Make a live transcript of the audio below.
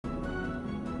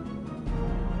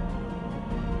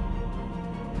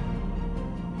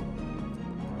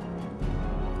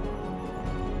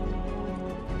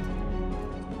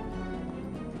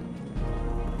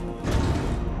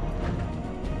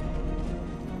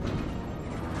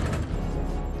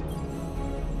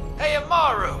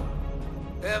Immaru!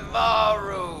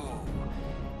 Immaru!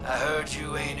 I heard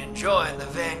you ain't enjoying the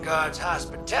Vanguard's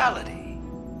hospitality.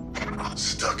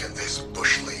 Stuck in this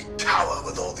bush league tower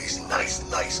with all these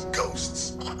nice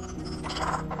ghosts.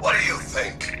 What do you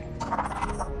think?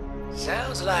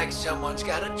 Sounds like someone's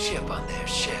got a chip on their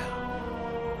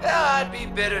shell. I'd be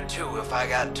bitter too if I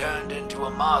got turned into a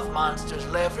moth monster's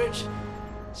leverage.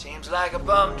 Seems like a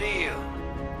bum deal.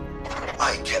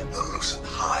 I kept the Lucent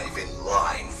Hive in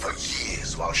line for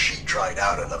years while she tried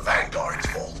out in the Vanguard's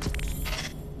vault.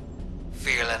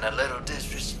 Feeling a little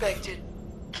disrespected?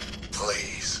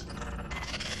 Please.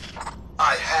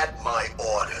 I had my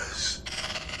orders.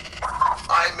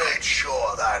 I made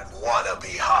sure that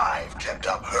wannabe Hive kept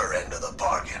up her end of the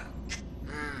bargain.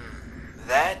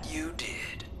 That you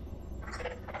did.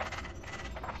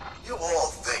 You all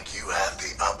think you have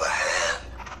the upper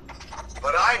hand.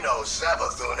 But I know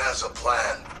Savathun has a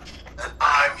plan, and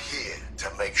I'm here to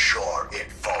make sure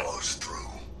it follows through.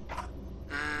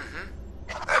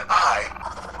 And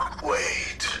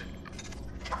Wait.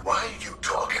 Why are you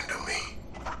talking to me?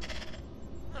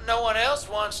 No one else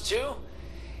wants to.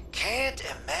 Can't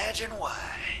imagine why.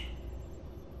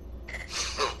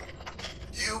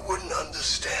 You wouldn't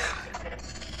understand.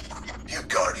 You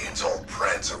Guardians all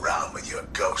prance around with your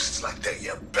ghosts like they're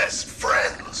your best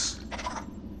friends.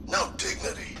 No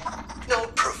dignity, no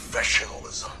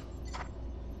professionalism.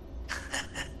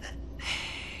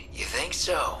 You think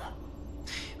so?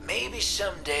 Maybe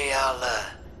someday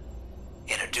I'll,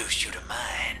 introduce you to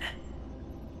mine.